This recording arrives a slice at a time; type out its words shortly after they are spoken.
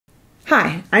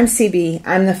Hi, I'm CB.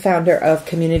 I'm the founder of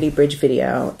Community Bridge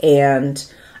Video, and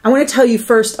I want to tell you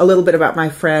first a little bit about my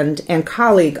friend and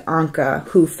colleague, Anka,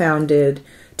 who founded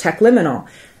Liminal.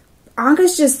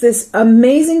 Anka's just this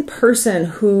amazing person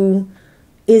who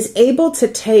is able to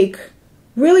take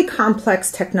really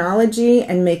complex technology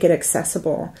and make it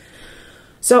accessible.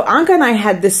 So Anka and I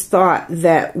had this thought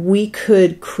that we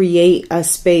could create a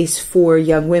space for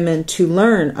young women to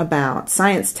learn about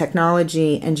science,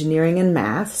 technology, engineering, and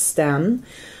math, STEM,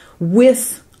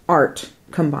 with art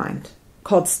combined,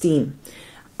 called STEAM.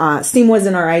 STEAM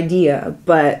wasn't our idea,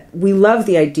 but we love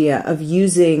the idea of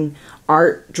using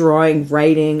art, drawing,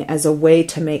 writing as a way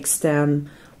to make STEM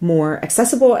more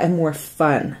accessible and more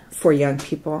fun for young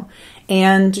people.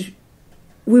 And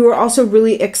we were also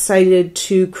really excited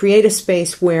to create a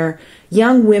space where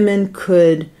young women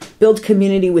could build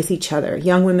community with each other,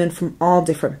 young women from all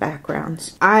different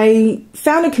backgrounds. I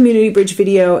founded Community Bridge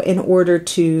Video in order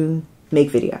to make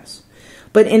videos.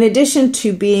 But in addition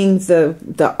to being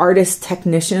the artist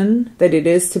technician that it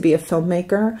is to be a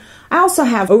filmmaker, I also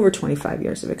have over 25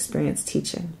 years of experience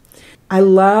teaching. I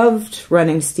loved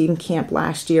running STEAM Camp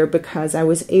last year because I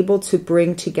was able to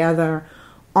bring together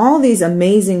all these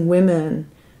amazing women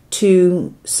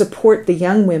to support the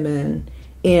young women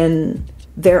in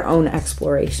their own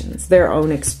explorations, their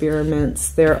own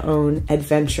experiments, their own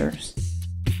adventures.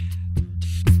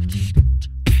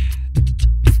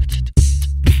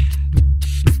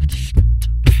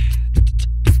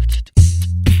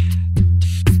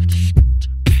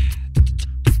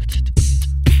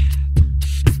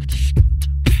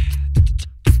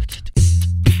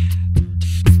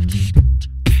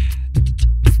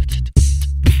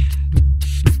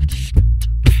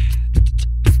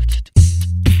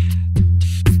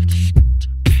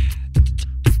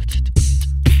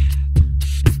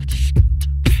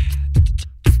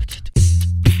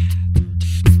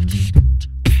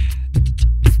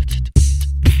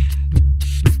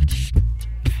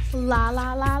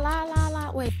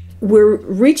 Wait. We're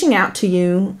reaching out to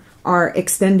you, our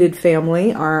extended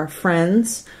family, our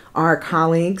friends, our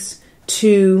colleagues,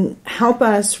 to help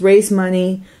us raise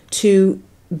money to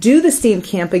do the STEAM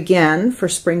Camp again for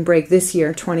spring break this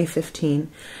year,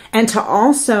 2015, and to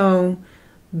also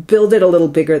build it a little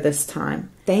bigger this time.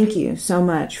 Thank you so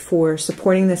much for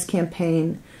supporting this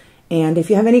campaign. And if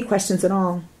you have any questions at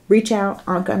all, reach out.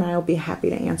 Anka and I will be happy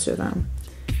to answer them.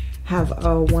 Have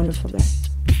a wonderful day.